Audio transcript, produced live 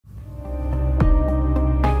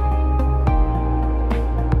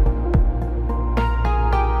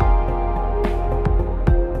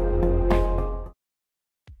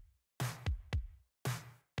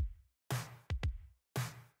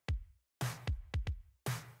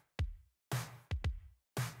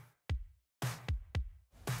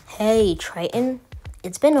Hey, Triton.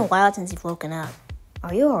 It's been a while since you've woken up.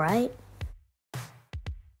 Are you alright?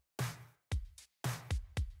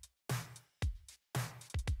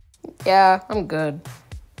 Yeah, I'm good.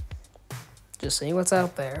 Just seeing what's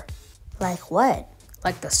out there. Like what?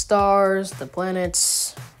 Like the stars, the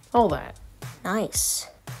planets, all that. Nice.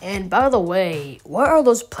 And by the way, what are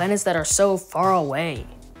those planets that are so far away?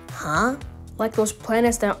 Huh? Like those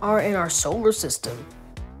planets that aren't in our solar system.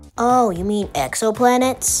 Oh, you mean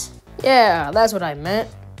exoplanets? Yeah, that's what I meant.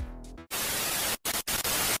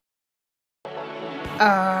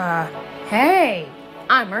 Hey,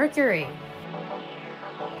 I'm Mercury.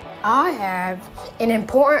 I have an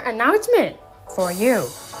important announcement for you.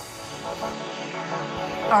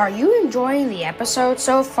 Are you enjoying the episode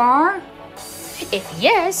so far? If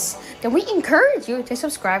yes, then we encourage you to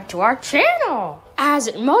subscribe to our channel, as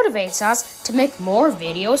it motivates us to make more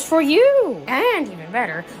videos for you. And even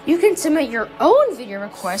better, you can submit your own video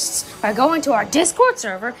requests by going to our Discord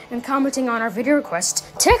server and commenting on our video request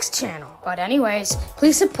text channel. But anyways,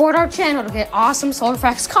 please support our channel to get awesome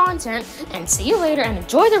SolarFacts content, and see you later and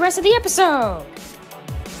enjoy the rest of the episode.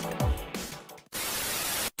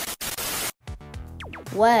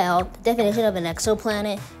 Well, the definition of an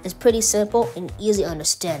exoplanet is pretty simple and easily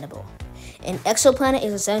understandable. An exoplanet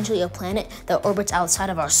is essentially a planet that orbits outside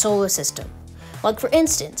of our solar system. Like for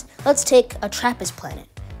instance, let's take a TRAPPIST planet,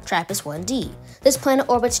 TRAPPIST-1d. This planet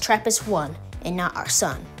orbits TRAPPIST-1 and not our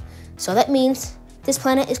sun. So that means this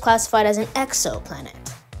planet is classified as an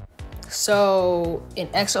exoplanet. So, an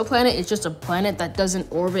exoplanet is just a planet that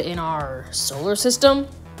doesn't orbit in our solar system?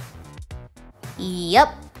 Yep.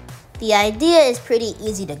 The idea is pretty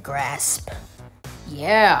easy to grasp.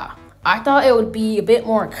 Yeah, I thought it would be a bit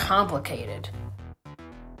more complicated.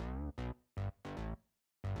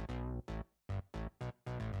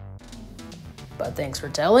 But thanks for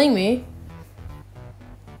telling me.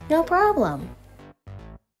 No problem.